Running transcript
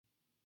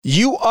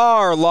You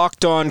are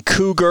Locked On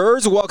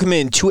Cougars. Welcome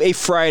into a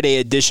Friday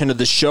edition of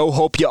the show.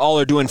 Hope you all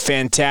are doing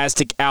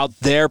fantastic out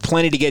there.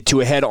 Plenty to get to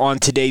ahead on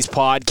today's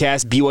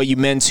podcast. BYU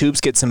men's hoops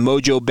get some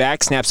mojo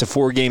back, snaps a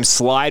 4-game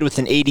slide with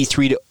an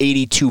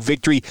 83-82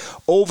 victory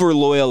over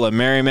Loyola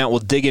Marymount. We'll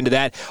dig into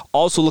that.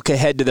 Also look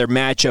ahead to their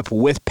matchup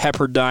with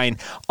Pepperdine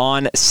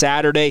on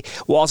Saturday.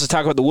 We'll also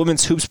talk about the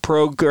women's hoops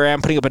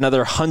program putting up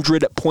another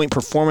 100-point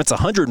performance,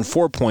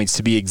 104 points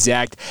to be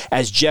exact,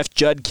 as Jeff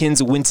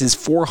Judkins wins his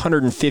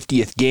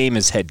 450th game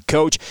as head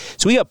coach.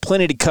 So we got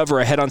plenty to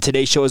cover ahead on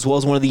today's show, as well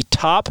as one of the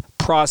top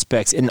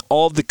prospects in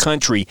all of the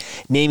country,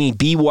 naming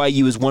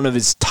BYU as one of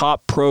his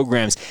top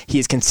programs he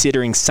is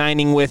considering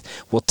signing with.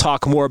 We'll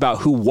talk more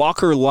about who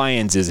Walker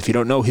Lyons is. If you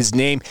don't know his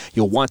name,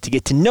 you'll want to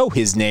get to know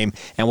his name,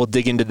 and we'll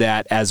dig into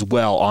that as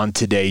well on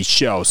today's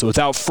show. So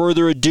without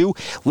further ado,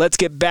 let's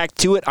get back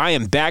to it. I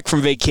am back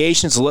from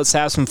vacation, so let's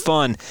have some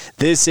fun.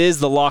 This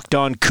is the Locked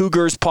On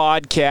Cougars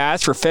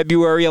podcast for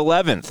February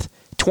 11th,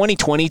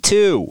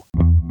 2022.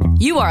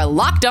 You are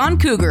Locked On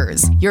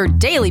Cougars, your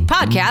daily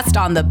podcast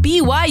on the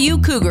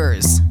BYU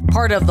Cougars,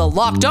 part of the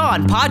Locked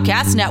On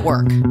Podcast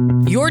Network.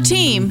 Your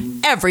team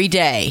every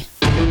day.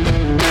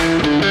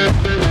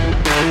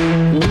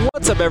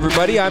 What's up,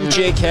 everybody? I'm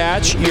Jake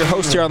Hatch, your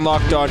host here on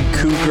Locked On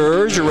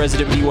Cougars, your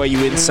resident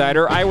BYU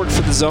insider. I work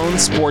for the Zone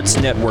Sports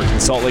Network in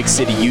Salt Lake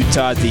City,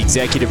 Utah, the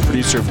executive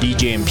producer of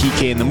DJ and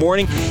PK in the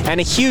Morning. And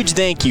a huge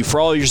thank you for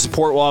all your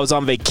support while I was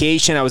on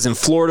vacation. I was in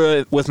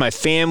Florida with my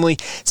family,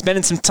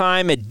 spending some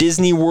time at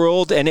Disney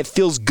World, and it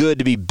feels good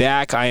to be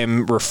back. I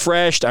am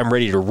refreshed. I'm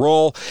ready to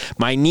roll.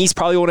 My knees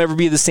probably won't ever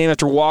be the same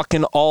after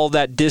walking all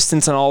that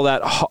distance and all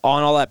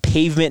that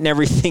pavement and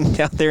everything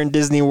down there in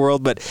Disney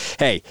World. But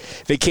hey,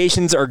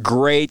 vacations are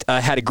great.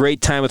 I had a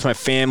great time with my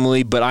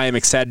family, but I am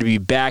excited to be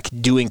back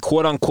doing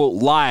quote-unquote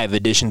live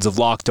editions of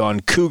Locked On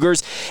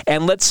Cougars.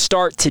 And let's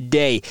start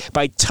today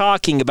by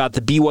talking about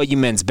the BYU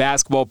men's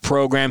basketball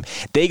program.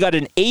 They got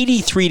an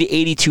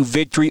 83-82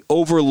 victory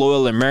over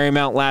Loyola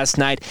Marymount last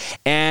night,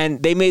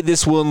 and they made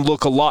this one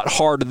look a lot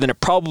harder than it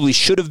probably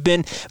should have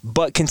been.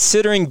 But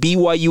considering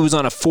BYU was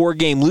on a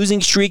 4-game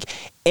losing streak,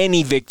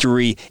 any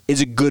victory is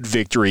a good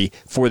victory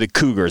for the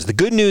Cougars. The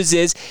good news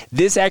is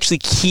this actually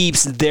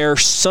keeps their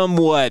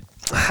somewhat...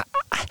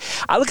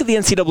 I look at the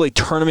NCAA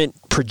tournament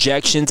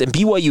projections, and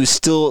BYU is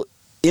still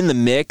in the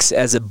mix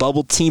as a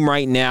bubble team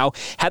right now.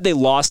 Had they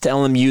lost to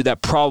LMU,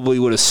 that probably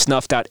would have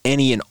snuffed out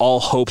any and all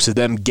hopes of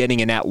them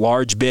getting an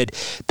at-large bid.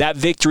 That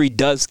victory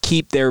does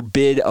keep their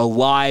bid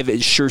alive.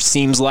 It sure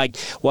seems like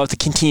we'll have to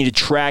continue to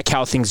track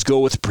how things go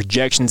with the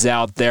projections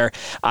out there.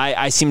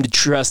 I seem to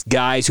trust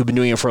guys who've been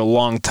doing it for a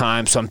long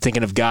time, so I'm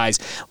thinking of guys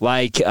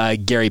like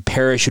Gary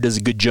Parrish, who does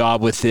a good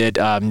job with it.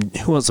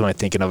 Who else am I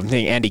thinking of? I'm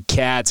thinking Andy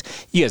Katz.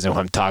 You guys know who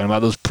I'm talking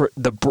about.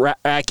 The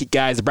bracket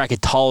guys, the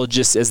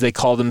bracketologists, as they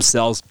call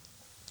themselves.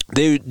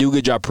 They do a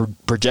good job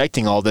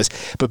projecting all this,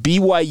 but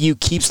BYU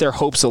keeps their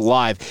hopes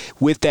alive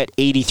with that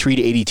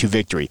 83-82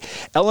 victory.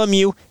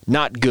 LMU,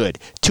 not good.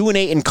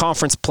 2-8 in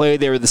conference play.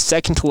 They were the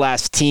second to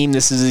last team.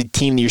 This is a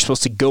team that you're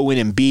supposed to go in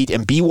and beat,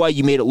 and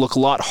BYU made it look a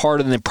lot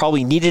harder than they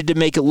probably needed to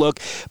make it look,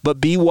 but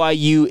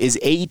BYU is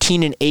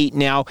 18-8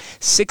 now,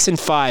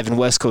 6-5 in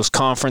West Coast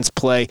Conference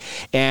play,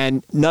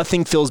 and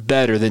nothing feels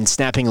better than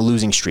snapping a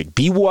losing streak.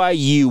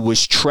 BYU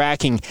was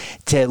tracking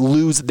to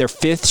lose their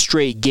 5th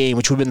straight game,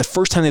 which would have been the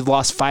first time they've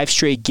lost 5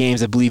 straight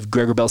games, I believe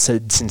Gregor Bell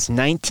said, since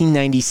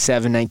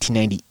 1997,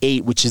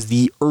 1998, which is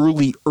the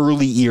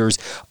early years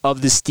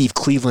of the Steve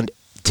Cleveland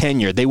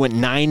tenure. They went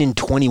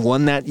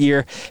 9-21 that year,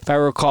 if I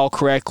recall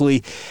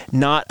correctly.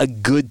 Not a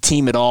good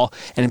team at all,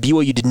 and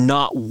BYU did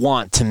not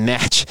want to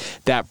match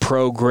that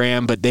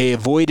program, but they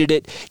avoided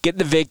it, get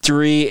the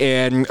victory,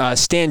 and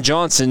Stan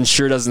Johnson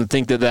sure doesn't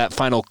think that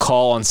final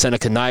call on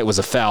Seneca Knight was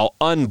a foul.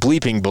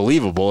 Unbleeping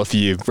believable if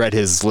you read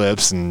his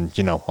lips and,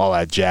 all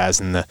that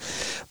jazz in the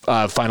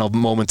final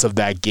moments of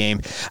that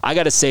game. I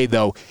got to say,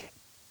 though,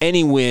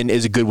 any win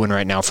is a good win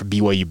right now for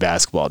BYU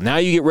basketball. Now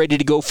you get ready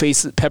to go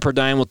face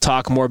Pepperdine. We'll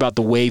talk more about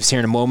the Waves here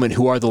in a moment,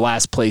 who are the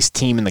last place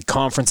team in the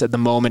conference at the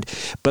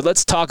moment. But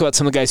let's talk about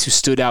some of the guys who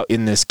stood out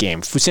in this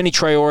game. Fousseyni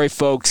Traore,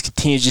 folks,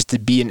 continues just to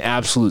be an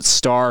absolute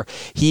star.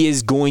 He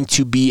is going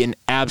to be an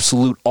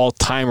absolute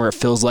all-timer, it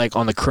feels like,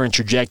 on the current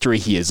trajectory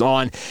he is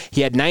on.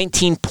 He had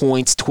 19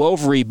 points,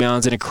 12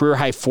 rebounds, and a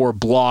career-high 4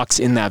 blocks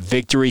in that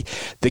victory.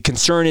 The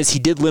concern is he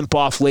did limp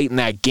off late in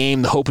that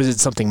game. The hope is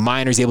it's something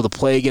minor. He's able to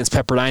play against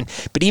Pepperdine.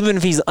 But even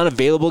if he's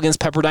unavailable against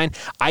Pepperdine,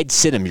 I'd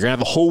sit him. You're going to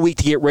have a whole week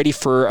to get ready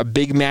for a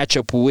big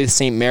matchup with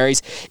St.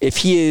 Mary's. If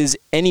he is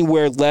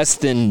anywhere less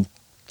than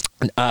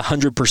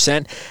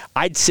 100%,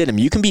 I'd sit him.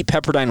 You can beat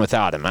Pepperdine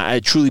without him.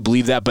 I truly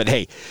believe that, but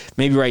hey,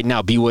 maybe right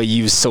now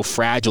BYU is so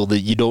fragile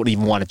that you don't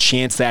even want to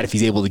chance that. If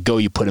he's able to go,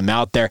 you put him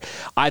out there.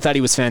 I thought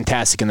he was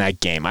fantastic in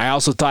that game. I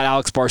also thought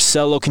Alex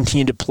Barcelo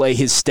continued to play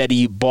his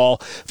steady ball.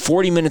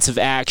 40 minutes of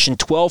action,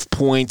 12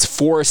 points,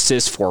 4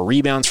 assists, 4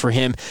 rebounds for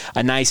him.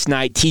 A nice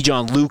night.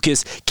 Tejon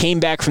Lucas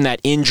came back from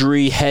that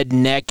injury,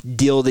 head-neck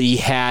deal that he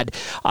had.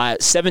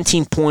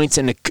 17 points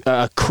and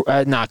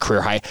not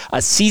career high,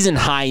 a season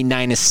high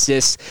 9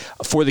 assists.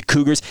 for the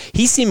Cougars.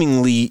 He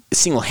seemingly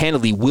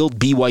single-handedly willed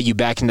BYU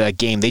back into that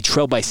game. They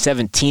trailed by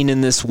 17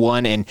 in this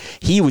one, and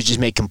he was just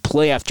making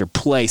play after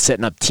play,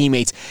 setting up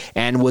teammates,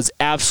 and was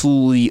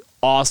absolutely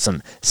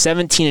awesome.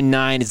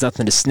 17-9 is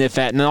nothing to sniff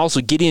at. And then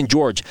also Gideon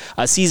George,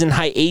 a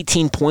season-high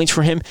 18 points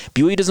for him.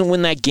 BYU doesn't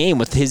win that game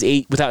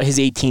without his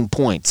 18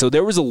 points. So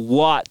there was a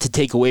lot to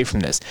take away from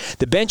this.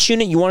 The bench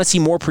unit, you want to see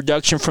more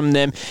production from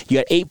them. You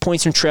got 8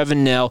 points from Trevin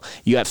Nell.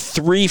 You got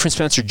 3 from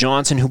Spencer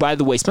Johnson, who, by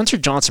the way, Spencer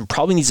Johnson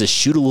probably needs to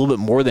shoot a little bit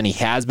more than he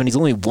has been.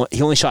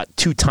 He only shot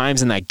 2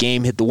 times in that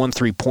game, hit the 1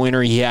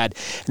 3-pointer he had.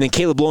 And then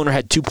Caleb Lohner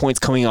had 2 points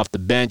coming off the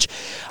bench.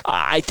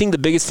 I think the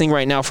biggest thing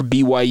right now for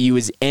BYU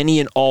is any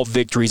and all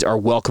victories are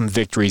welcome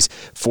victories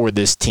for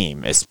this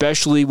team,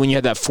 especially when you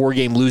had that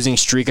 4-game losing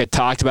streak. I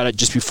talked about it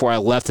just before I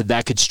left,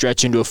 that could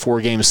stretch into a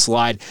 4-game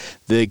slide.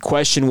 The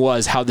question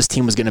was how this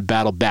team was going to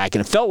battle back,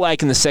 and it felt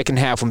like in the second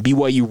half when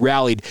BYU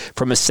rallied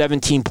from a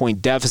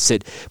 17-point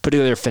deficit, put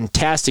together a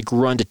fantastic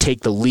run to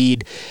take the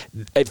lead.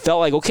 It felt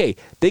like, okay,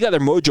 they got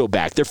their mojo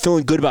back. They're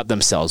feeling good about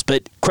themselves.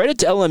 But credit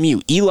to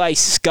LMU. Eli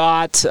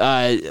Scott,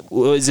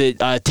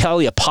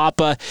 Talia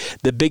Papa,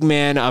 the big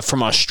man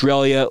from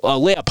Australia,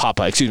 Leia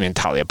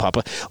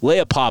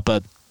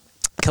Papa,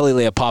 Kelly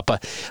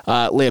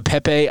Leia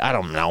Pepe, I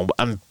don't know.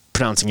 I'm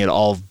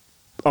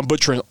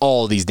butchering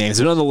all of these names.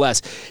 But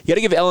nonetheless, you got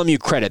to give LMU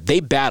credit. They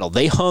battled.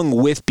 They hung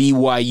with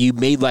BYU,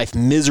 made life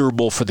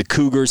miserable for the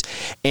Cougars,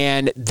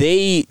 and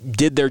they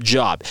did their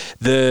job.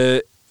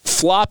 The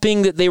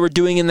flopping that they were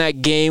doing in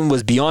that game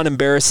was beyond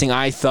embarrassing,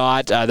 I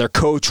thought. Their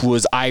coach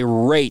was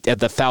irate at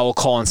the foul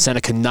call on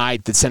Seneca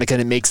Knight, that Seneca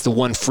makes the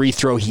one free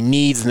throw he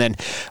needs and then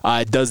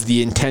does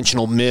the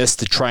intentional miss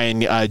to try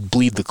and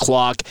bleed the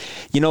clock.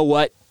 You know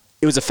what?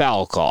 It was a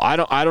foul call. I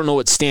don't know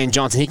what Stan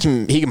Johnson,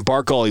 he can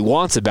bark all he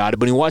wants about it,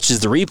 but when he watches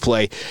the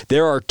replay,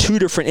 there are 2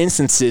 different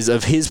instances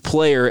of his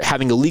player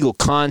having illegal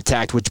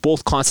contact, which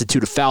both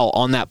constitute a foul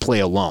on that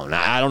play alone.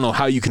 I don't know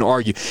how you can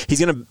argue. He's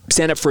going to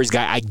stand up for his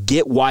guy. I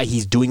get why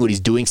he's doing what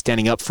he's doing,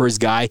 standing up for his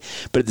guy,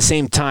 but at the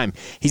same time,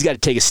 he's got to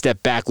take a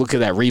step back, look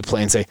at that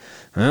replay and say,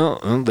 well,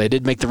 they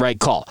did make the right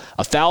call.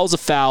 A foul is a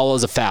foul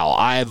is a foul.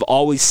 I've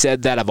always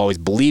said that. I've always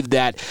believed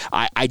that.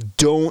 I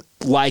don't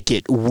like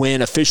it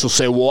when officials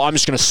say, well, I'm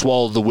just going to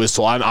swallow the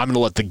whistle. I'm going to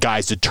let the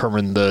guys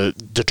determine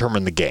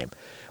the game.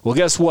 Well,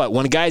 guess what?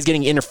 When a guy's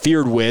getting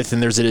interfered with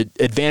and there's an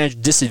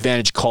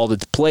disadvantage call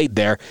that's played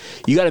there,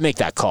 you got to make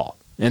that call.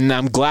 And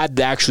I'm glad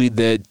that actually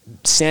the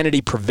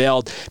sanity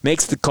prevailed,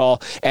 makes the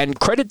call. And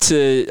credit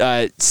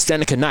to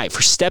Seneca Knight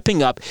for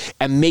stepping up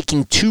and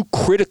making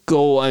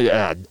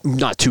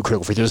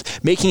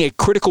making a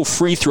critical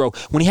free throw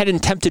when he hadn't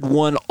attempted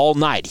one all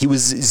night. He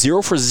was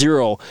 0 for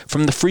 0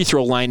 from the free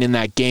throw line in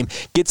that game.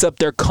 Gets up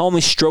there,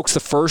 calmly strokes the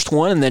first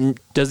one, and then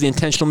does the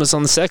intentional miss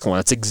on the second one.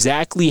 That's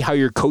exactly how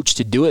you're coached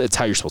to do it. That's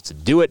how you're supposed to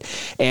do it.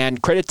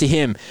 And credit to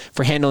him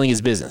for handling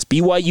his business.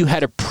 BYU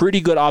had a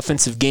pretty good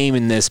offensive game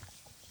in this,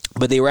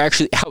 but they were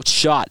actually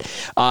outshot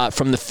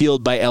from the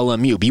field by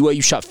LMU.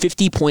 BYU shot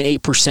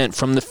 50.8%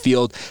 from the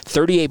field,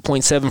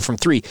 38.7% from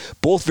 3.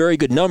 Both very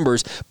good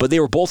numbers, but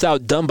they were both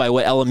outdone by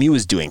what LMU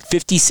was doing.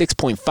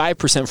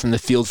 56.5% from the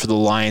field for the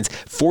Lions,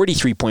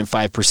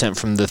 43.5%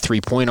 from the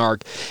three-point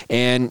arc.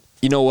 And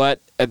you know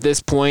what? At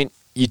this point,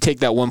 you take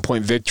that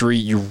 1-point victory,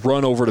 you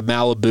run over to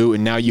Malibu,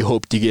 and now you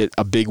hope to get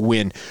a big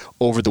win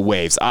over the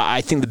Waves.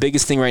 I think the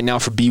biggest thing right now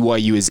for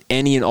BYU is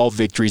any and all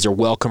victories are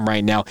welcome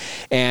right now.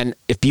 And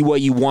if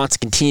BYU wants to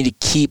continue to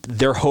keep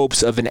their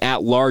hopes of an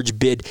at-large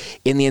bid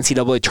in the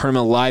NCAA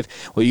tournament alive,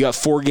 well, you got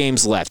 4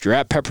 games left. You're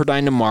at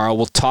Pepperdine tomorrow.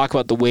 We'll talk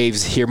about the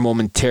Waves here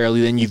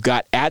momentarily. Then you've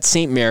got at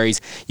St.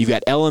 Mary's, you've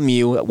got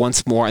LMU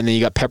once more, and then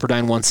you got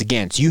Pepperdine once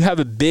again. So you have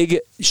a big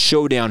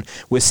showdown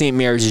with St.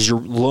 Mary's as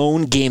your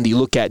lone game that you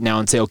look at now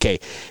and say, okay,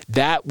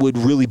 that would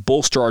really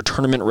bolster our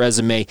tournament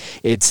resume.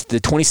 It's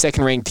the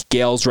 22nd ranked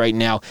Gales right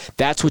now.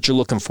 That's what you're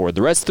looking for.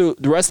 The rest of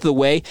the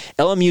way,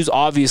 LMU's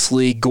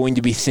obviously going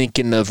to be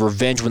thinking of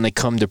revenge when they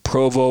come to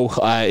Provo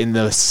in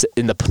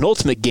the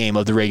penultimate game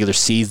of the regular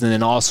season,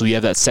 and also you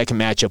have that second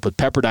matchup with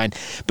Pepperdine.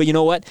 But you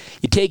know what?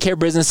 You take care of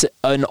business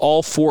in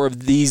all 4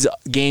 of these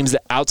games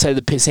outside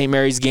of the St.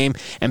 Mary's game,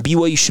 and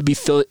BYU should be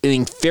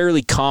feeling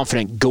fairly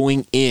confident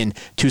going in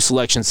to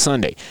Selection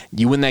Sunday.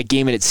 You win that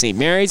game at St.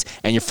 Mary's,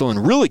 and you're feeling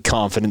really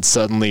confident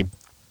suddenly.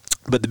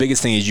 But the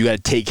biggest thing is you got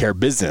to take care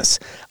of business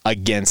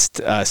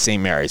against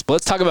St. Mary's. But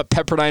let's talk about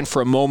Pepperdine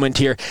for a moment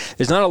here.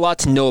 There's not a lot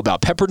to know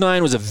about.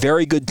 Pepperdine was a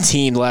very good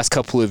team the last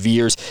couple of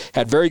years,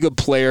 had very good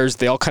players.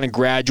 They all kind of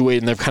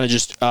graduated, and they've kind of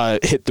just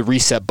hit the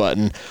reset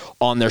button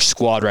on their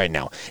squad right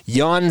now.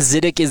 Jan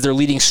Zidick is their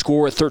leading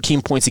scorer at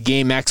 13 points a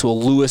game. Maxwell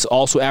Lewis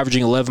also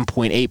averaging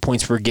 11.8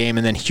 points per game.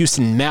 And then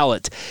Houston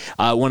Mallett,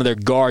 one of their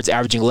guards,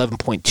 averaging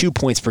 11.2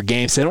 points per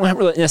game. So they don't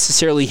really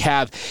necessarily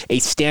have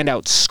a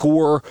standout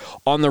scorer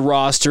on the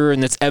roster. roster,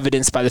 and that's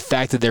evidenced by the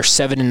fact that they're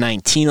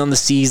 7-19 on the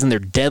season. They're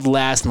dead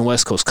last in the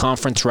West Coast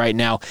Conference right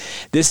now.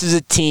 This is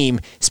a team,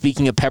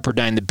 speaking of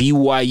Pepperdine, that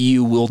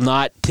BYU will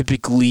not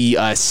typically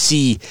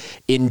see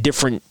in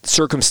different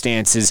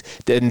circumstances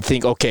and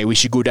think, okay, we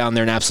should go down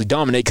there and absolutely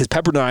dominate, because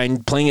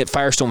Pepperdine, playing at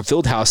Firestone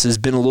Fieldhouse, has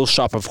been a little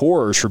shop of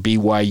horrors for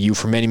BYU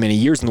for many, many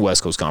years in the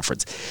West Coast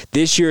Conference.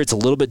 This year, it's a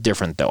little bit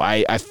different, though.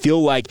 I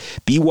feel like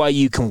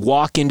BYU can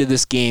walk into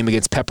this game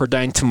against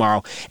Pepperdine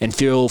tomorrow and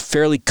feel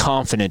fairly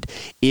confident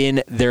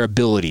in their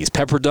abilities.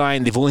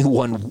 Pepperdine, they've only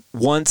won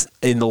once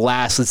in the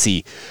last,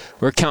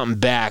 we're counting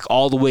back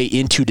all the way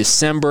into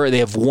December. They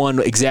have won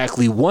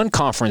exactly one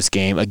conference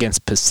game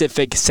against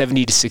Pacific,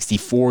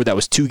 70-64. That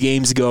was 2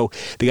 games ago.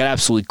 They got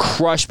absolutely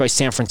crushed by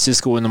San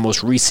Francisco in the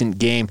most recent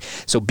game.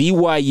 So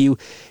BYU,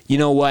 you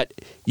know what?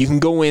 You can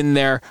go in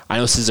there. I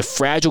know this is a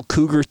fragile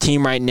Cougar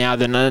team right now.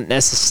 They're not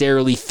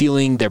necessarily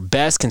feeling their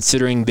best,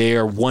 considering they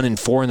are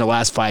 1-4 in their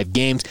last 5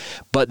 games,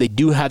 but they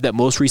do have that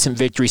most recent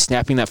victory,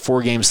 snapping that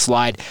 4-game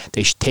slide.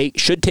 They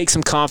should take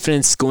some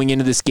confidence going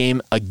into this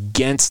game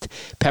against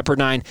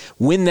Pepperdine.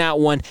 Win that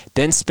one,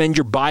 then spend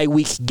your bye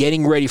week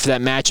getting ready for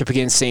that matchup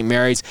against St.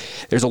 Mary's.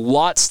 There's a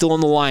lot still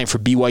on the line for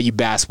BYU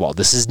basketball.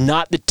 This is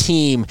not the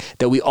team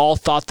that we all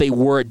thought they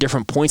were at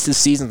different points this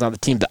season. It's not the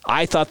team that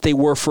I thought they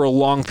were for a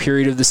long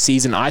period of the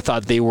season. I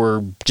thought they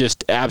were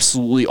just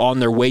absolutely on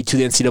their way to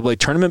the NCAA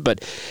tournament,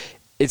 but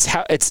it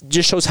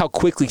just shows how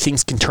quickly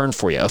things can turn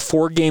for you. A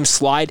 4-game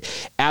slide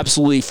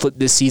absolutely flipped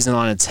this season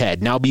on its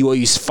head. Now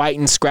BYU's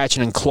fighting,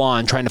 scratching, and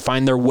clawing, trying to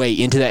find their way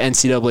into that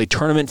NCAA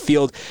tournament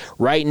field.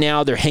 Right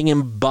now, they're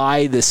hanging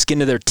by the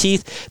skin of their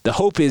teeth. The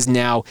hope is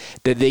now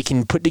that they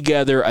can put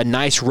together a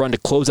nice run to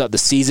close out the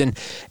season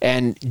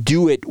and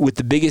do it with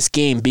the biggest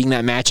game being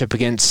that matchup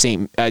against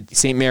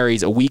St.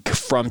 Mary's a week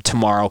from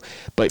tomorrow.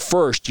 But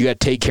first, you got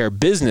to take care of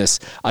business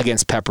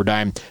against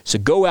Pepperdine. So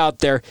go out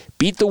there,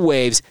 beat the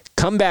Waves,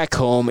 come back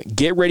home,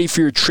 get ready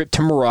for your trip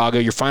to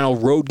Moraga, your final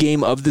road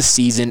game of the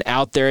season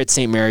out there at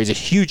St. Mary's, a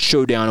huge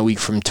showdown a week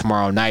from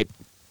tomorrow night.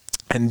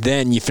 And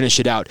then you finish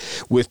it out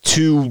with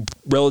 2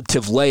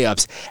 relative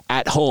layups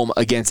at home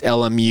against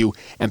LMU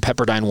and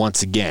Pepperdine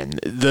once again.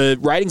 The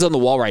writing's on the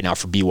wall right now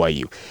for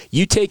BYU.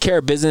 You take care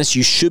of business,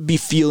 you should be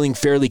feeling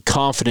fairly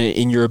confident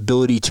in your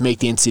ability to make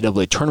the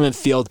NCAA tournament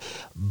field,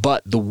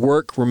 but the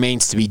work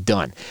remains to be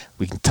done.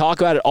 We can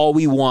talk about it all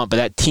we want, but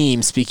that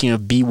team, speaking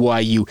of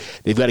BYU,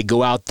 they've got to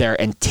go out there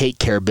and take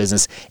care of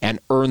business and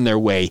earn their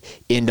way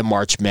into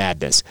March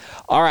Madness.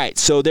 All right,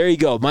 so there you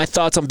go. My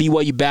thoughts on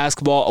BYU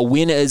basketball. A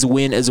win is a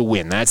win is a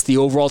win. That's the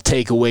overall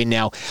takeaway.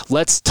 Now,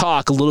 let's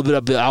talk a little bit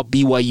about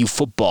BYU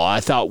football. I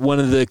thought one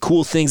of the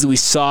cool things that we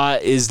saw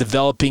is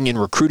developing in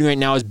recruiting right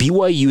now is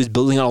BYU is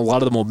building on a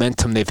lot of the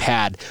momentum they've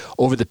had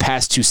over the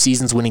past 2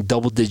 seasons, winning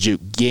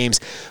double-digit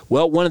games.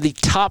 Well, one of the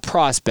top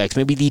prospects,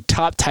 maybe the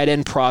top tight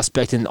end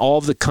prospect in all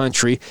of the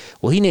country,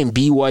 well, he named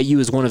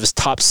BYU as one of his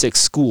top 6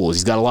 schools.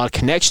 He's got a lot of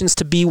connections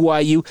to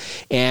BYU,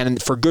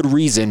 and for good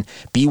reason.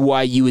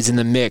 BYU is in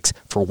the mix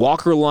for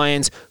Walker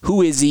Lyons.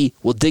 Who is he?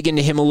 We'll dig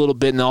into him a little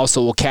bit, and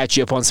also we'll catch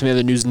you up on some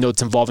other news and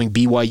notes involving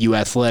BYU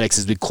athletics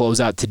as we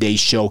close out today's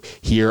show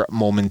here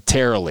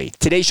momentarily.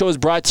 Today's show is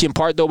brought to you in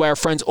part, though, by our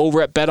friends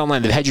over at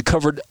BetOnline. They've had you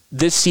covered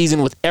this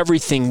season with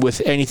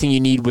anything you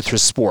need with your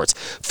sports.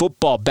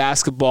 Football,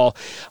 basketball,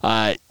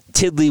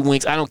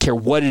 tiddlywinks, I don't care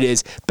what it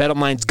is.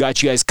 BetOnline's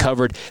got you guys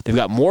covered. They've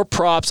got more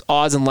props,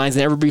 odds, and lines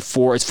than ever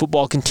before as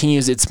football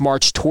continues its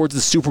march towards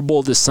the Super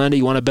Bowl this Sunday.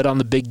 You want to bet on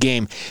the big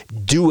game?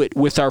 Do it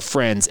with our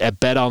friends at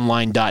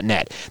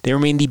betonline.net. They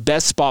remain the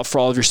best spot for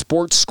all of your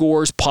sports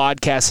scores,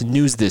 podcasts, and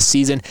news this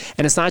season.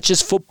 And it's not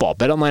just football.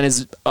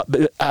 BetOnline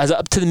has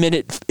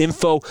up-to-the-minute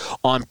info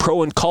on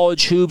pro and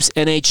college hoops,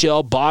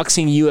 NHL,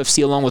 boxing,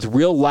 UFC, along with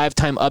real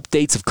lifetime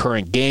updates of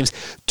current games.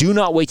 Do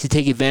not wait to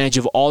take advantage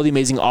of all the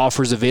amazing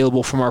offers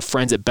available from our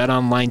friends at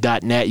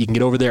betonline.net. You can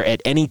get over there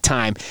at any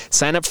time,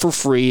 sign up for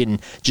free, and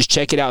just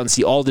check it out and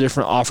see all the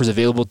different offers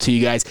available to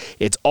you guys.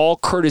 It's all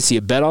courtesy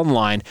of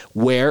BetOnline,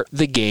 where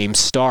the game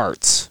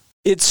starts.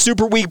 It's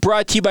Super Week,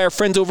 brought to you by our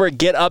friends over at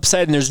Get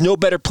Upside, and there's no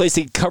better place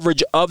to get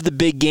coverage of the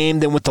big game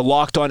than with the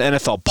Locked On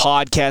NFL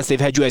podcast. They've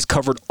had you guys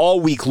covered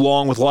all week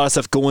long with a lot of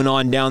stuff going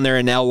on down there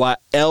in LA,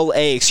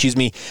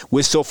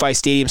 with SoFi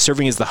Stadium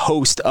serving as the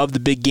host of the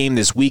big game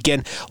this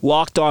weekend.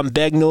 Locked On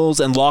Bengals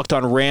and Locked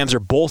On Rams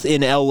are both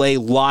in LA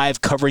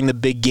live covering the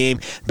big game.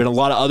 There's been a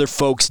lot of other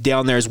folks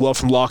down there as well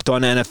from Locked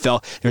On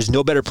NFL. There's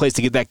no better place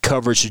to get that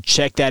coverage, so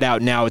check that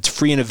out now. It's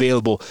free and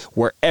available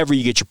wherever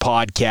you get your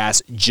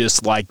podcasts,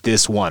 just like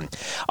this one.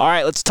 All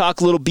right, let's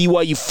talk a little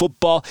BYU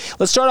football.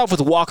 Let's start off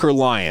with Walker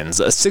Lyons,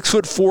 a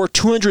 6'4",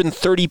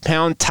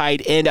 230-pound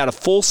tight end out of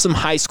Folsom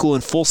High School in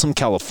Folsom,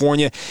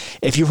 California.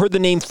 If you've heard the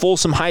name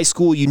Folsom High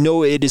School, you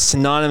know it is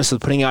synonymous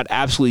with putting out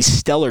absolutely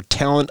stellar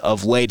talent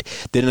of late.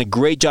 They've done a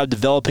great job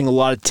developing a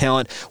lot of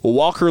talent. Well,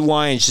 Walker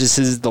Lyons just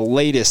is the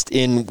latest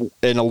in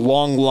a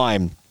long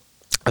line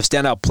of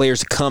standout players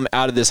to come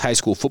out of this high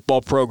school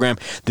football program.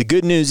 The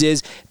good news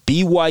is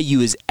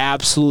BYU is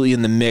absolutely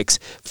in the mix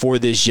for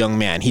this young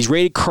man. He's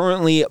rated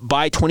currently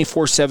by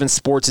 24/7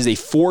 Sports as a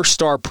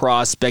 4-star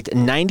prospect,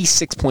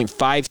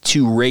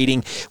 96.52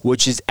 rating,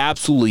 which is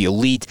absolutely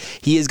elite.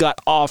 He has got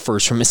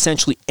offers from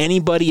essentially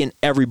anybody and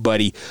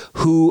everybody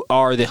who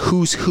are the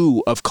who's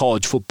who of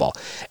college football.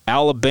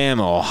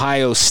 Alabama,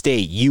 Ohio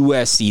State,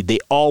 USC, they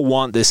all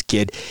want this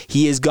kid.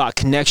 He has got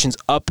connections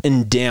up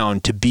and down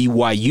to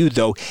BYU,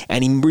 though,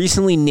 and he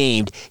recently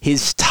named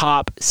his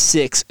top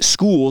 6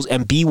 schools,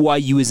 and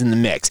BYU is in the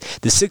mix.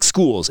 The 6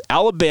 schools: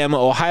 Alabama,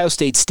 Ohio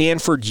State,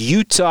 Stanford,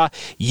 Utah,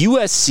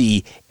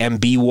 USC, and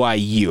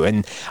BYU.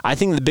 And I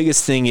think the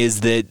biggest thing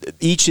is that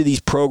each of these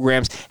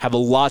programs have a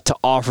lot to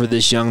offer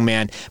this young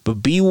man,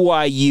 but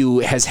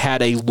BYU has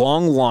had a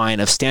long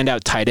line of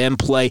standout tight end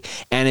play,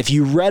 and if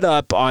you read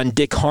up on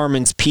Dick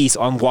Harmon's piece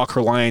on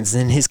Walker Lyons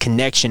and his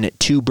connection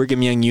to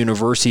Brigham Young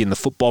University and the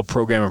football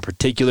program in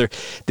particular,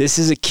 this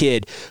is a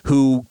kid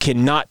who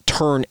cannot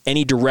turn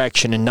any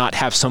direction and not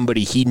have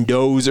somebody he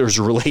knows or is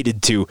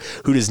related to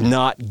who does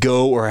not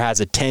go or has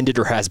attended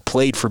or has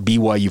played for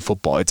BYU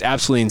football. It's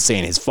absolutely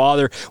insane. His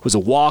father was a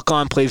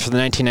walk-on, played for the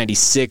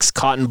 1996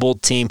 Cotton Bowl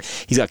team.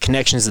 He's got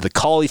connections to the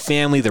Cauley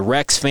family, the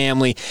Rex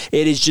family.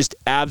 It is just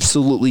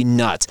absolutely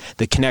nuts,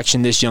 the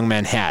connection this young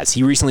man has.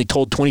 He recently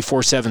told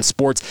 24/7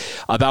 Sports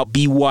about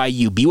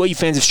BYU. BYU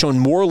fans have shown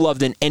more love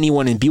than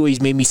anyone, and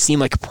BYU's made me seem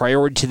like a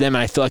priority to them,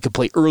 and I feel like I could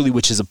play early,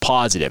 which is a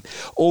positive.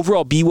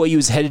 Overall, BYU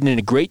is headed in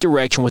a great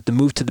direction with the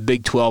move to the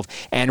Big 12,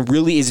 and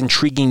really is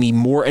intriguing me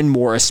more and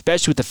more,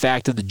 especially with the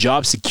fact of the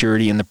job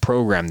security in the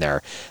program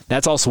there.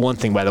 That's also one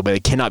thing, by the way,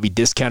 that cannot be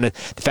discounted.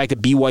 The fact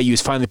that BYU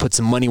has finally put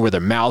some money where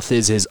their mouth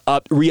is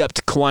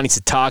re-upped Kalani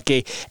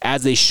Sitake,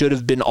 as they should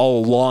have been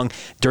all along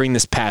during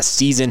this past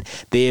season.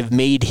 They have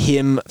made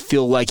him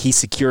feel like he's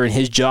secure in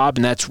his job,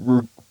 and that's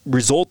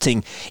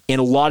resulting in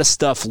a lot of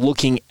stuff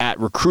looking at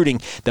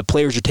recruiting that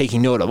players are taking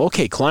note of.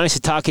 Okay, Kalani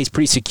Sitake is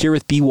pretty secure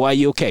with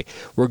BYU. Okay,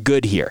 we're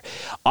good here.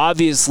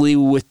 Obviously,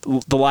 with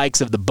the likes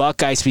of the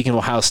Buckeyes, speaking of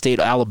Ohio State,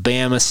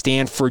 Alabama,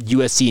 Stanford,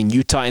 USC, and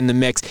Utah in the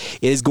mix,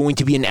 it is going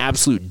to be an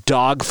absolute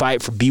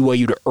dogfight for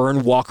BYU to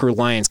earn Walker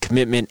Lyons'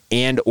 commitment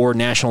and or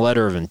national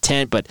letter of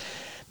intent. But,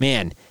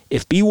 man,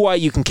 if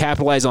BYU can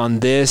capitalize on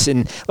this,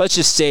 and let's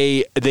just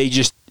say they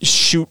just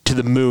shoot to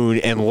the moon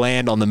and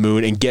land on the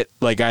moon and get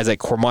like guys like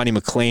Cormani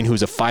McLean,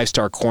 who's a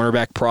 5-star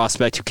cornerback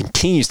prospect who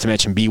continues to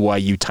mention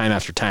BYU time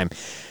after time,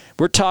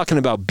 we're talking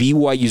about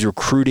BYU's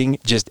recruiting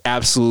just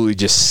absolutely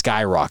just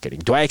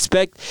skyrocketing. Do I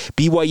expect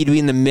BYU to be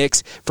in the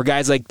mix for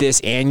guys like this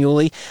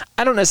annually?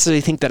 I don't necessarily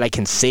think that I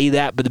can say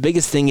that, but the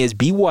biggest thing is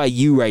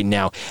BYU right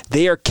now,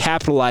 they are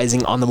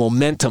capitalizing on the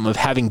momentum of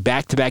having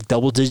back-to-back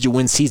double-digit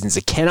win seasons.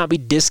 It cannot be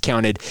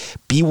discounted.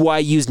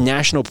 BYU's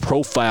national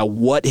profile,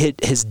 what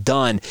it has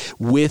done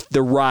with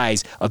the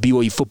rise of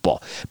BYU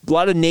football. A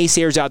lot of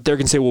naysayers out there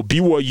can say, well,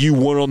 BYU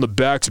won on the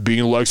backs of being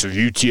the likes of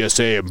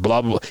UTSA and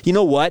blah, blah, blah. You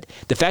know what?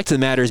 The fact of the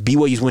matter is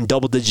BYU's win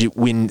double-digit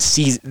win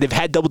season. They've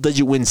had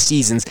double-digit win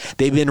seasons.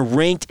 They've been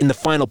ranked in the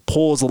final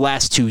polls the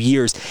last 2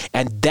 years,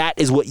 and that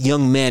is what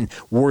young men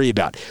worry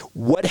about.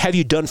 What have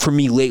you done for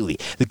me lately?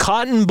 The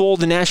Cotton Bowl,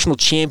 the national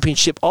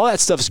championship, all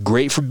that stuff is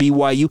great for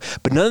BYU,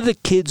 but none of the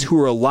kids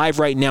who are alive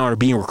right now are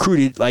being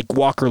recruited like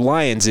Walker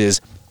Lyons is.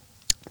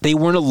 They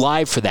weren't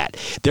alive for that.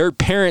 Their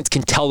parents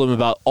can tell them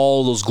about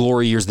all those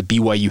glory years that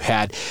BYU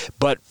had,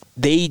 but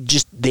they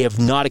have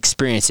not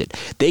experienced it.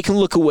 They can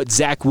look at what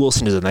Zach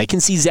Wilson has done. They can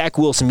see Zach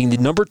Wilson being the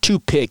number 2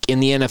 pick in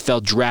the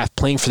NFL draft,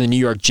 playing for the New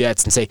York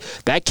Jets, and say,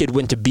 that kid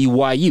went to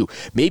BYU.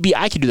 Maybe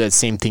I could do that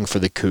same thing for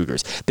the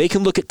Cougars. They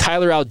can look at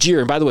Tyler Algier,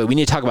 and by the way, we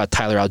need to talk about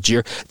Tyler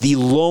Algier, the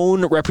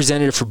lone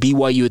representative for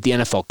BYU at the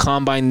NFL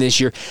Combine this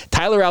year.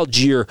 Tyler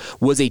Algier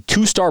was a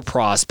 2-star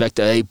prospect,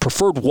 a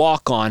preferred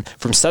walk-on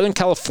from Southern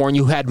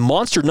California who had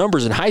monster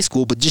numbers in high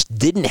school, but just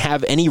didn't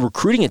have any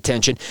recruiting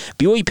attention.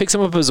 BYU picks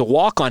him up as a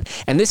walk-on,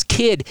 and this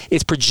kid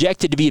is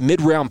projected to be a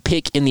mid-round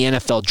pick in the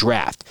NFL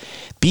draft.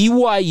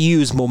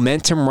 BYU's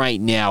momentum right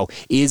now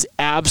is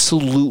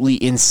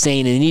absolutely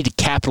insane, and they need to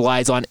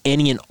capitalize on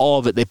any and all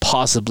of it they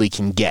possibly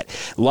can get.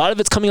 A lot of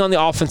it's coming on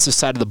the offensive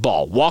side of the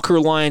ball. Walker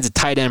Lyons, a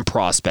tight end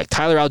prospect.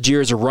 Tyler Algier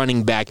is a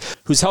running back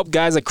who's helped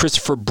guys like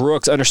Christopher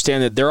Brooks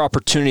understand that their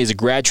opportunity as a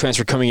grad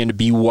transfer coming into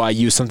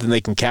BYU is something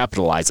they can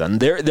capitalize on.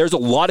 There's a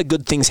lot of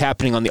good things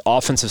happening on the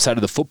offensive side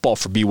of the football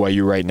for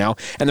BYU right now,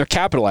 and they're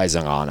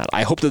capitalizing on it.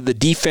 I hope that the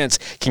defense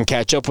can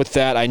catch up with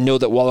that. I know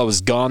that while I was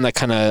gone, that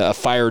kind of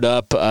fired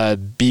up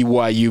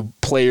BYU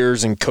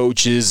players and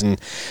coaches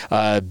and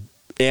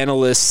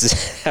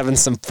analysts having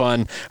some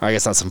fun, or I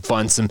guess not some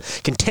fun, some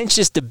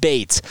contentious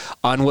debates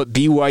on what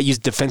BYU's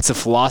defensive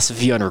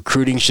philosophy on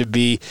recruiting should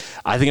be.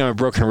 I think I'm a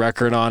broken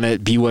record on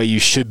it.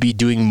 BYU should be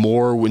doing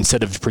more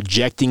instead of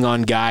projecting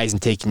on guys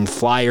and taking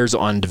flyers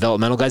on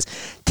developmental guys.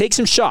 take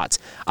some shots.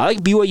 I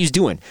like BYU's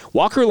doing.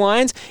 Walker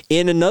Lyons,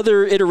 in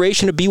another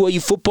iteration of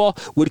BYU football,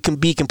 would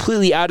be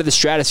completely out of the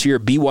stratosphere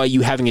of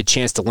BYU having a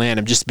chance to land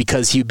him, just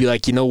because he would be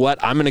like, you know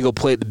what, I'm going to go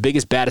play at the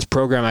biggest, baddest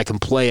program I can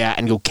play at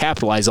and go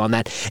capitalize on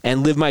that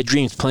and live my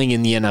dreams playing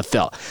in the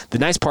NFL. The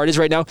nice part is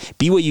right now,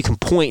 BYU can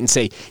point and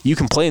say, you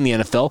can play in the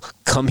NFL,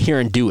 come here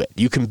and do it.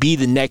 You can be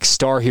the next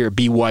star here at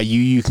BYU.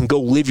 You can go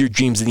live your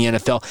dreams in the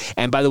NFL.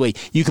 And by the way,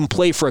 you can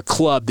play for a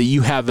club that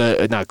you have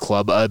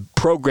a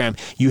program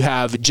you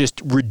have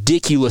just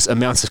ridiculous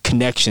amounts of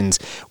connections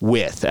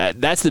with.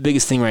 That's the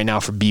biggest thing right now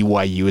for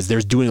BYU, is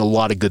they're doing a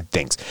lot of good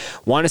things.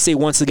 Want to say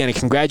once again,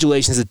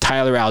 congratulations to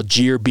Tyler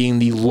Allgeier being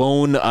the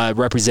lone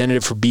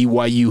representative for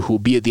BYU who will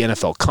be at the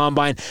NFL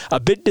Combine. A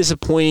bit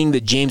disappointing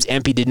that James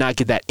Empey did not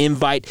get that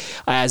invite,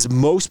 as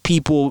most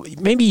people,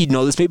 maybe you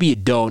know this, maybe you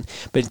don't,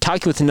 but in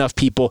talking with enough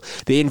people,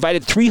 they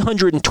invited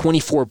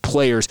 324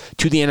 players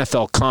to the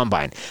NFL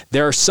Combine.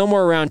 There are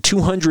somewhere around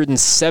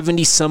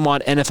 270 some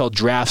odd NFL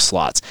draft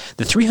slots.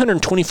 The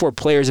 324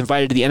 players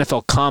invited to the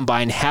NFL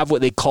Combine have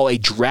what they call a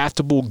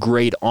draftable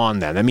grade on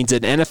them. That means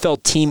an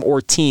NFL team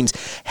or teams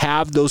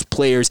have those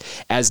players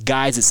as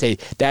guys that say,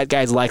 that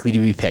guy's likely to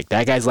be picked.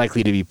 That guy's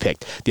likely to be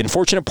picked. The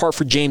unfortunate part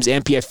for James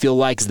Empey, I feel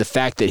like, is the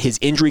fact that his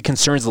injury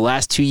concerns the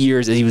last 2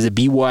 years as he was at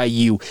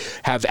BYU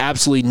have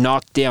absolutely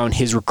knocked down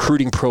his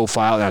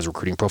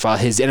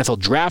his NFL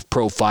draft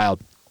profile,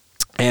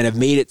 and have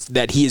made it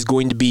that he is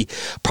going to be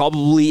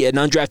probably an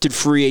undrafted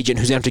free agent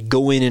who's going to have to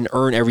go in and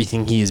earn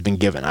everything he has been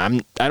given.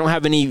 I don't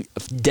have any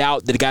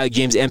doubt that a guy like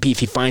James Empey, if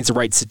he finds the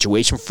right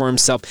situation for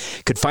himself,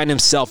 could find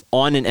himself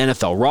on an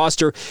NFL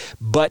roster,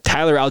 but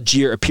Tyler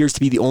Allgeier appears to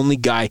be the only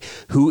guy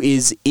who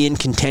is in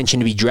contention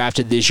to be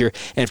drafted this year,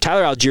 and if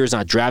Tyler Allgeier is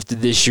not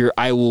drafted this year,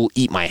 I will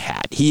eat my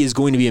hat. He is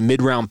going to be a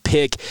mid-round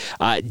pick,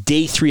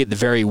 day 3 at the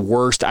very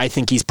worst. I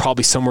think he's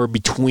probably somewhere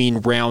between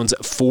rounds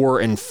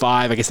 4 and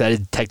 5. I guess that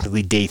is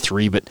technically day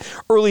 3, but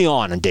early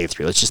on day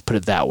 3, let's just put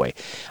it that way.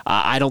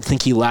 I don't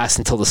think he lasts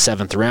until the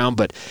 7th round,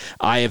 but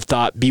I have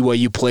thought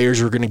BYU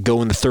players were going to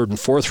go in the 3rd and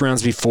 4th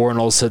rounds before, and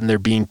all of a sudden they're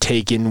being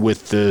taken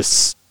with the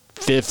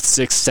 5th,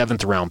 6th,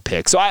 7th round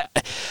pick. So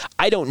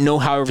I don't know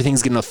how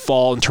everything's going to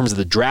fall in terms of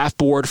the draft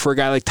board for a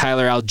guy like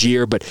Tyler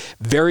Allgeier, but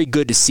very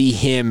good to see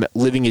him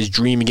living his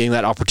dream and getting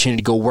that opportunity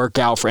to go work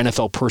out for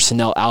NFL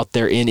personnel out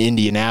there in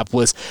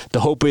Indianapolis.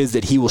 The hope is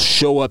that he will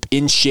show up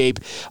in shape.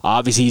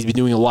 Obviously, he's been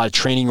doing a lot of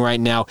training right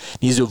now.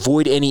 He needs to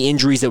avoid any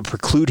injuries that would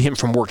preclude him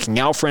from working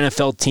out for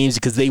NFL teams,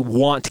 because they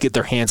want to get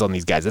their hands on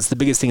these guys. That's the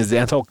biggest thing, is the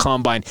NFL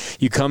Combine.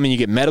 You come in, you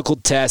get medical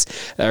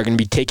tests that are going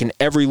to be taking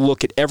every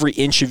look at every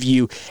inch of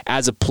you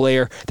as a player.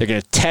 They're going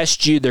to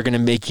test you. They're going to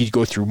make you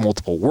go through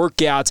multiple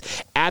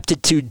workouts,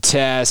 aptitude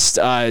tests,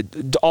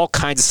 all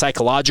kinds of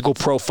psychological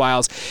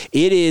profiles.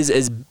 It is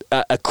as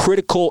a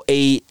critical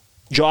a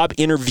job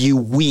interview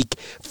week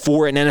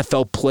for an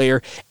NFL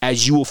player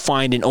as you will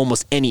find in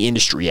almost any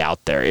industry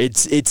out there.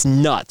 It's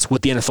nuts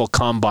what the NFL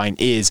Combine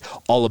is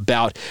all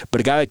about. But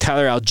a guy like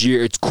Tyler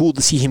Allgeier, it's cool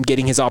to see him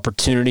getting his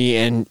opportunity,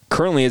 and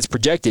currently as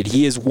projected,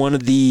 he is one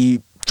of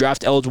the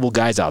draft-eligible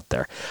guys out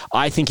there.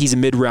 I think he's a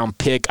mid-round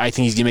pick. I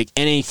think he's going to make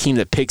any team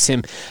that picks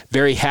him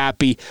very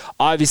happy.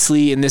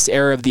 Obviously, in this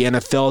era of the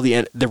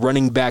NFL, the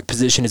running back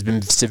position has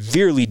been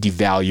severely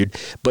devalued,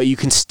 but you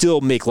can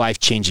still make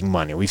life-changing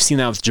money. We've seen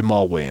that with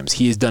Jamal Williams.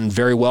 He has done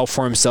very well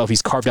for himself.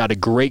 He's carved out a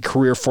great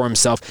career for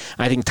himself.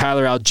 I think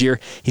Tyler Allgeier,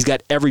 he's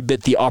got every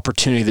bit the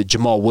opportunity that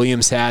Jamal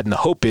Williams had, and the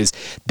hope is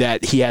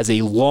that he has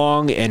a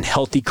long and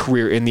healthy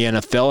career in the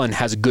NFL and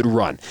has a good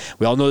run.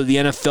 We all know that the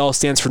NFL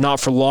stands for not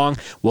for long.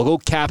 We'll go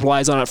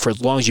capitalize on it for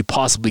as long as you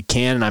possibly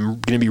can, and I'm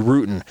going to be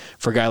rooting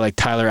for a guy like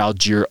Tyler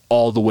Allgeier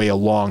all the way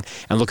along,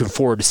 and looking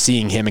forward to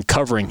seeing him and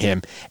covering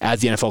him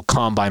as the NFL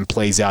Combine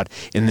plays out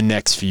in the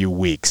next few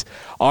weeks.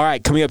 All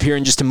right, coming up here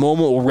in just a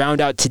moment, we'll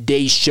round out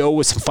today's show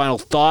with some final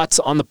thoughts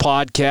on the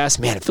podcast.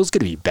 Man, it feels good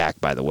to be back,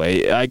 by the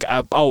way.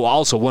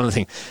 Also, one other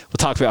thing we'll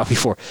talk about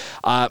before.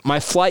 My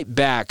flight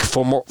back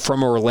from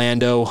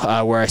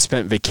Orlando, where I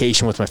spent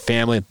vacation with my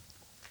family,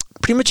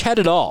 pretty much had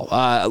it all.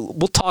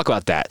 We'll talk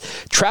about that.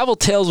 Travel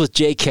Tales with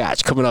Jay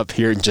Catch coming up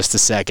here in just a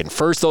second.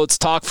 First, though, let's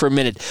talk for a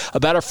minute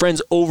about our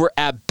friends over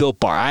at Built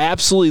Bar. I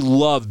absolutely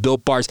love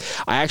Built Bars.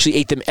 I actually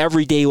ate them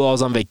every day while I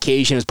was on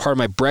vacation as part of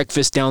my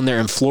breakfast down there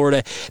in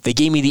Florida. They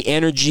gave me the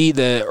energy,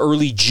 the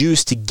early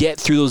juice to get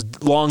through those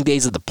long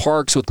days at the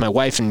parks with my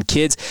wife and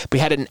kids. We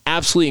had an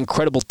absolutely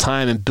incredible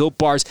time, and Built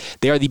Bars,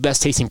 they are the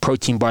best tasting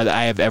protein bar that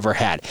I have ever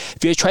had.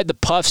 If you guys tried the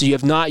Puffs, you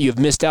have not, you have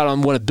missed out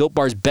on one of Built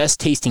Bar's best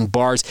tasting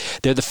bars.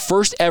 They're the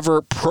first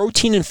ever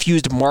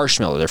protein-infused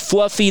marshmallow. They're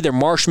fluffy, they're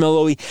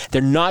marshmallowy,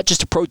 they're not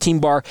just a protein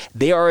bar,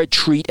 they are a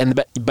treat, and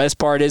the best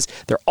part is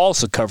they're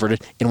also covered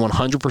in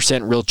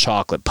 100% real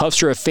chocolate.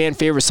 Puffs are a fan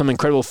favorite with some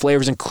incredible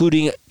flavors,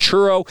 including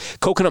churro,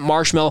 coconut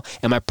marshmallow,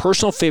 and my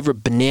personal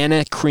favorite,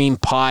 banana cream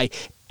pie.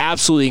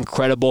 Absolutely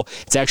incredible.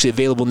 It's actually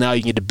available now.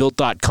 You can get to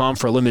Built.com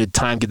for a limited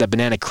time. Get that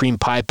banana cream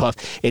pie puff.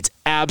 It's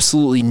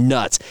absolutely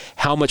nuts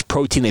how much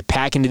protein they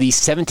pack into these.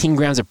 17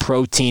 grams of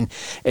protein.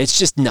 It's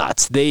just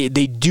nuts. They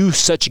do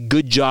such a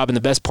good job, and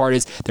the best part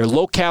is they're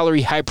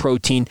low-calorie,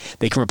 high-protein.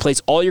 They can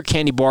replace all your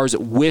candy bars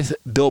with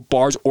Built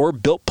Bars or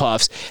Built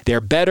Puffs.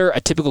 They're better.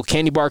 A typical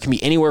candy bar can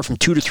be anywhere from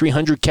 200 to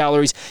 300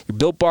 calories. Your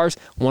Built Bars,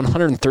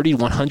 130 to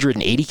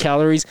 180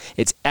 calories.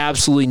 It's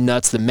absolutely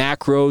nuts. The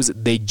macros,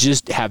 they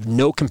just have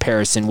no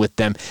comparison with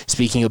them,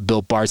 speaking of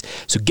Built Bars.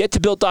 So get to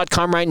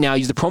Built.com right now.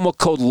 Use the promo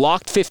code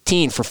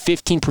LOCKED15 for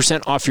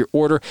 15% off your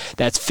order.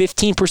 That's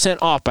 15%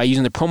 off by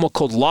using the promo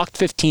code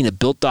LOCKED15 at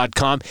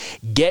Built.com.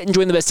 Get and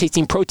join the best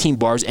tasting protein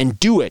bars, and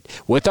do it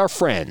with our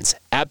friends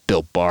at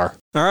Built Bar.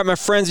 All right, my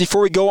friends,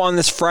 before we go on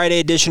this Friday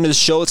edition of the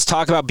show, let's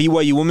talk about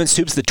BYU women's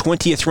hoops. The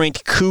 20th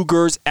ranked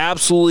Cougars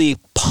absolutely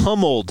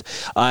pummeled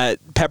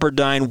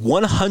Pepperdine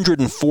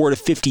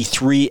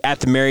 104-53 at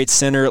the Marriott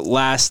Center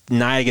last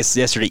night, I guess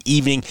yesterday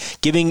evening,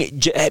 giving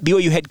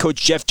BYU head coach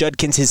Jeff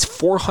Judkins his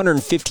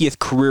 450th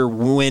career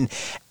win.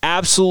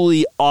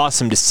 Absolutely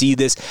awesome to see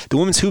this. The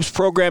women's hoops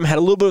program had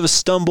a little bit of a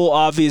stumble,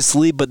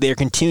 obviously, but they're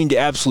continuing to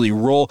absolutely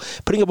roll,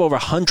 putting up over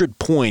 100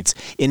 points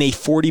in a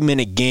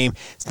 40-minute game.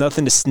 It's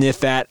nothing to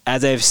sniff at.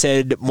 As I've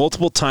said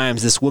multiple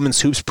times, this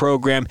women's hoops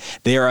program,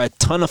 they are a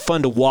ton of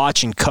fun to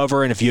watch and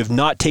cover, and if you have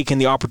not taken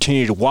the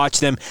opportunity to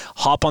watch them,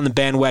 hop on the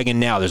bandwagon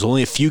now. There's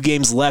only a few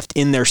games left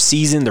in their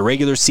season, the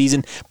regular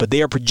season, but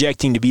they are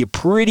projecting to be a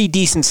pretty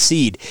decent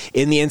seed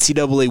in the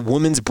NCAA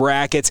women's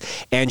brackets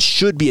and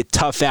should be a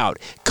tough out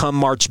come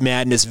March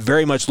Madness.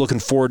 Very much looking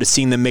forward to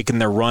seeing them making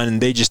their run,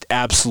 and they just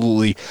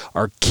absolutely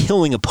are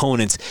killing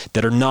opponents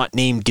that are not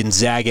named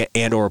Gonzaga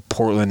and or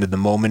Portland at the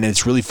moment, and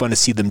it's really fun to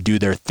see them do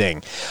their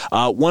thing.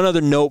 One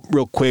other note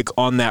real quick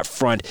on that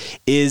front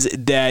is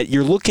that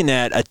you're looking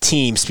at a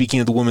team, speaking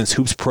of the women's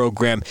hoops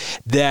program,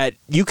 that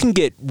you can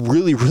get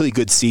really, really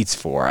good seats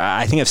for.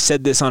 I think I've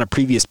said this on a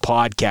previous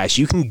podcast.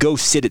 You can go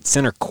sit at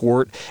center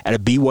court at a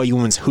BYU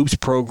women's hoops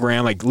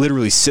program, like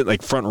literally sit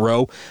like front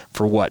row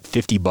for what,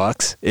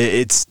 $50?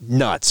 It's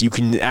nuts. You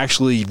can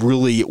actually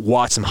really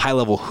watch some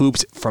high-level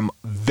hoops from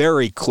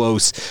very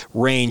close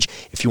range.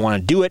 If you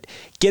want to do it,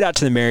 get out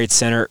to the Marriott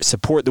Center,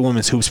 support the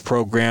women's hoops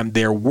program.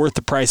 They're worth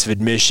the price of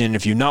admission.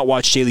 If you've not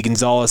watched Shaylee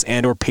Gonzalez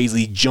and or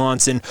Paisley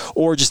Johnson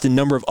or just a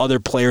number of other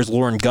players,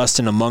 Lauren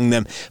Gustin among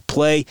them,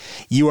 play,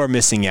 you are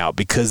missing out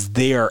because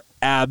they are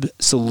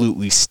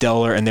absolutely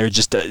stellar, and they're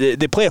just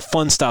they play a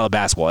fun style of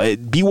basketball.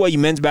 BYU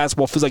men's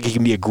basketball feels like it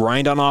can be a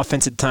grind on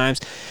offense at times.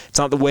 It's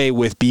not the way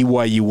with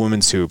BYU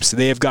women's hoops.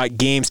 They have got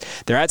games.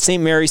 They're at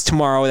St. Mary's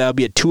tomorrow. That'll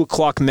be at 2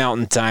 o'clock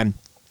Mountain Time.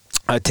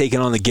 Taking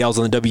on the Gales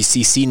on the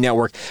WCC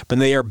network, but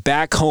they are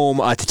back home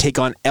to take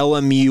on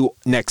LMU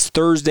next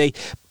Thursday.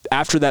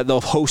 After that,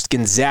 they'll host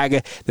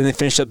Gonzaga. Then they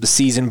finish up the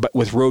season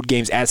with road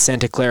games at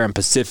Santa Clara and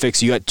Pacific.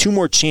 So you got 2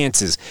 more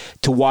chances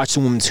to watch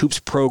the women's hoops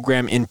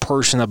program in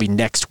person. That'll be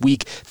next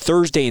week,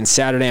 Thursday and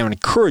Saturday. I would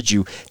encourage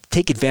you to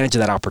take advantage of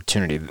that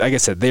opportunity. Like I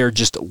said, they are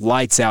just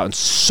lights out and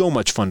so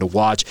much fun to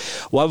watch.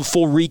 We'll have a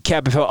full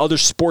recap of how other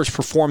sports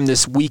perform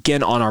this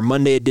weekend on our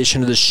Monday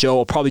edition of the show.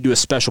 I'll probably do a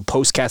special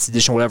postcast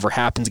edition, whatever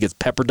happens against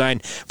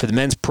Pepperdine for the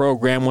men's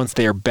program once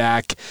they are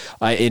back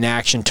in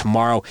action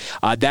tomorrow.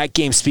 That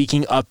game,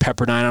 speaking of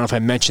Pepperdine, I don't know if I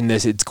mentioned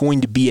this, it's going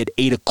to be at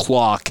 8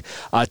 o'clock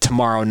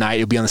tomorrow night.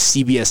 It'll be on the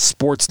CBS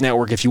Sports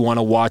Network if you want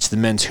to watch the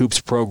men's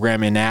hoops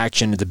program in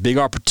action. It's a big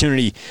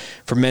opportunity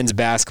for men's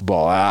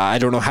basketball. I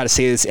don't know how to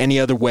say this any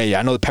other way.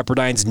 I know the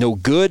Pepperdine's no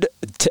good.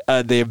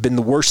 They have been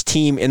the worst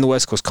team in the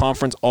West Coast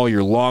Conference all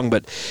year long,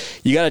 but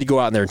you got to go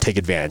out in there and take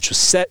advantage. So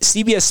set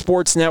CBS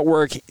Sports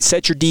Network,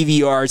 set your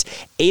DVRs,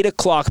 8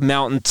 o'clock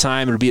Mountain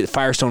Time. It'll be at the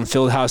Firestone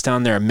Fieldhouse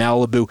down there in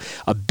Malibu.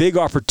 A big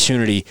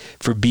opportunity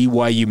for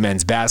BYU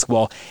men's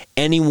basketball.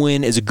 Any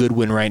win is a good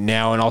win right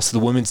now, and also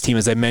the women's team,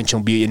 as I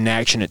mentioned, will be in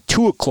action at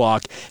 2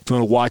 o'clock if you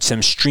want to watch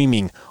them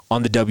streaming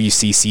on the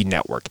WCC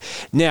network.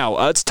 Now,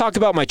 let's talk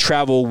about my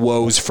travel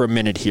woes for a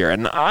minute here.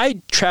 And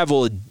I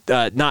travel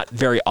not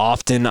very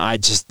often.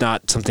 Just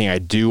not something I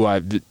do.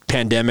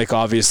 Pandemic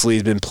obviously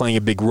has been playing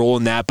a big role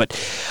in that, but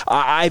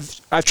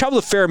I've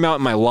traveled a fair amount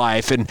in my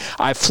life, and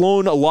I've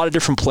flown a lot of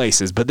different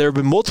places. But there have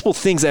been multiple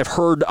things I've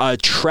heard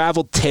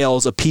travel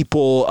tales of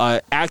people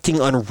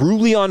acting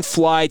unruly on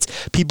flights,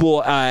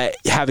 people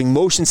having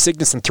motion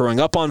sickness and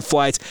throwing up on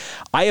flights.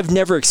 I have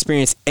never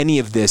experienced any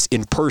of this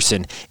in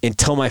person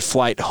until my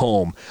flight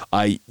home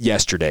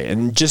yesterday,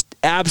 and just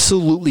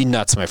absolutely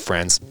nuts, my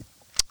friends.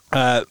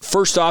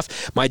 First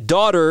off, my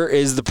daughter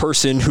is the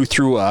person who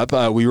threw up.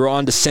 We were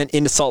on descent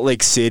into Salt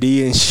Lake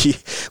City, and she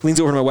leans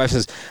over to my wife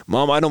and says,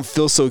 "Mom, I don't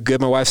feel so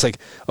good." My wife's like,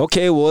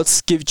 "Okay, well,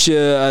 let's give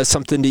you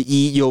something to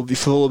eat. You'll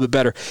feel a little bit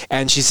better."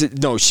 And she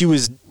said, no, she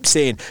was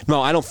saying,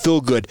 "No, I don't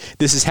feel good.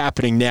 This is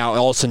happening now."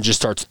 All of a sudden just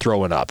starts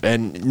throwing up.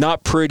 And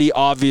not pretty,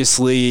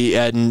 obviously,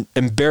 and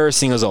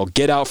embarrassing as all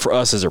get out for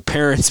us as her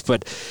parents.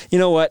 But you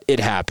know what? It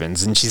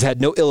happens. And she's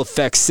had no ill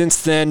effects since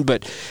then.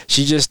 But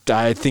she just,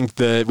 I think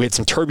we had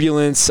some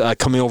turbulence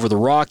coming over the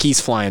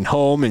Rockies, flying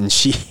home, and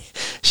she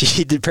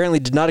she apparently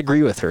did not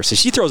agree with her. So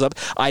she throws up.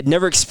 I'd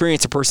never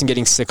experienced a person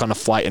getting sick on a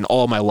flight in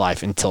all of my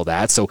life until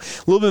that. So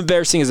a little bit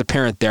embarrassing as a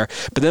parent there.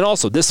 But then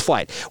also this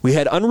flight, we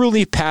had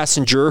unruly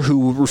passenger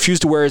who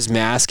refused to wear his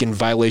mask in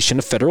violation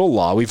of federal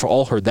law. We've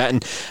all heard that.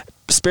 And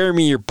spare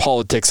me your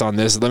politics on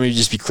this. Let me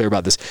just be clear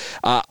about this.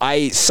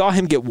 I saw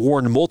him get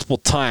warned multiple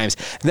times.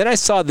 And then I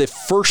saw the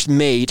first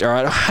mate,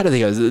 or how do they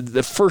go?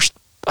 The first,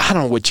 I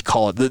don't know what you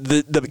call it.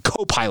 The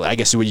co-pilot, I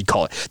guess is what you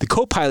call it. The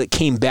co-pilot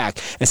came back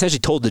and essentially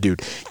told the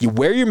dude, you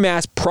wear your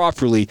mask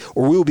properly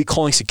or we will be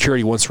calling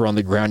security once we're on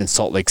the ground in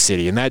Salt Lake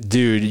City. And that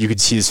dude, you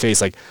could see his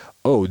face like,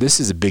 oh, this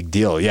is a big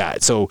deal. Yeah.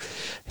 So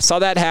saw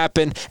that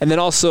happen. And then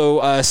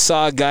also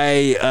saw a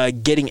guy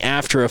getting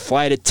after a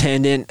flight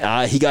attendant.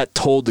 He got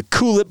told to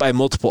cool it by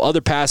multiple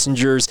other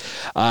passengers.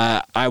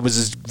 I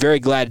was very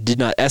glad it did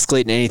not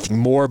escalate in anything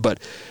more. But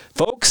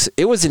folks,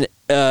 it was an,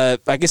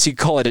 I guess you could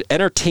call it an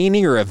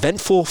entertaining or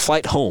eventful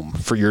flight home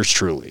for yours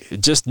truly.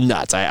 Just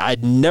nuts.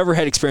 I'd never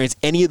had experienced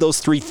any of those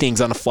three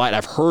things on a flight.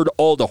 I've heard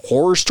all the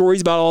horror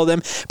stories about all of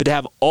them, but to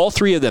have all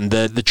three of them,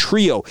 the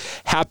trio,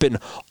 happen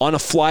on a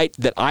flight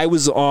that I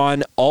was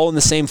on, all in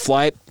the same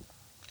flight,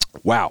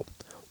 wow.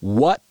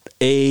 What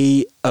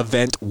a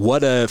event.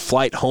 What a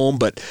flight home.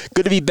 But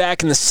good to be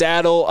back in the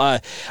saddle.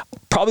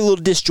 Probably a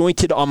little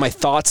disjointed on my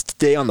thoughts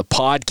today on the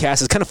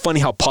podcast. It's kind of funny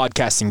how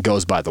podcasting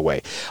goes, by the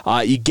way.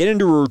 You get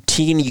into a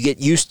routine, you get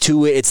used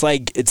to it. It's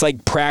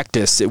like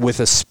practice with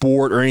a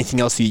sport or anything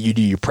else that you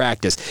do. You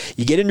practice.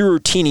 You get into a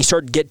routine, you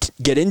start to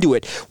get into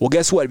it. Well,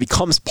 guess what? It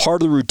becomes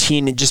part of the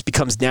routine. It just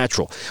becomes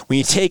natural. When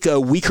you take a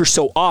week or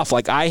so off,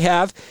 like I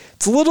have,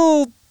 it's a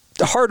little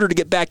harder to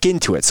get back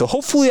into it. So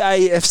hopefully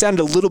I have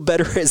sounded a little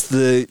better as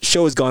the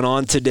show has gone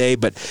on today,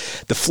 but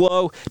the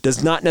flow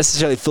does not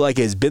necessarily feel like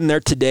it has been there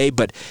today.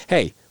 But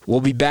hey, we'll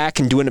be back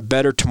and doing it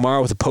better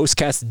tomorrow with a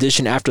postcast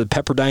edition after the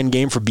Pepperdine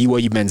game for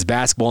BYU men's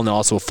basketball, and then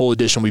also a full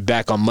edition will be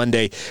back on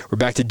Monday. We're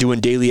back to doing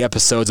daily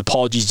episodes.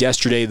 Apologies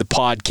yesterday, the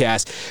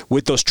podcast,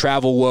 with those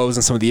travel woes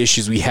and some of the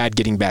issues we had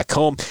getting back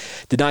home.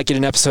 Did not get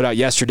an episode out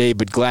yesterday,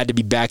 but glad to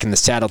be back in the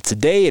saddle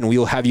today, and we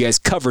will have you guys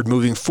covered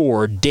moving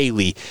forward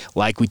daily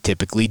like we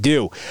typically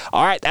do.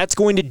 All right, that's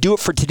going to do it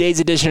for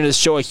today's edition of the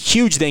show. A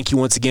huge thank you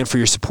once again for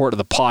your support of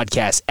the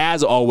podcast.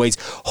 As always,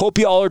 hope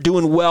you all are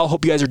doing well.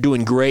 Hope you guys are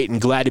doing great,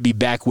 and glad to be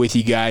back with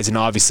you guys, and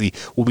obviously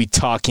we'll be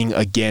talking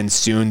again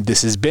soon.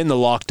 This has been the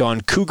Locked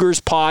On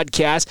Cougars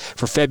podcast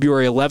for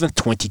February 11th,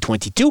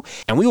 2022,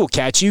 and we will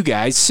catch you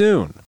guys soon.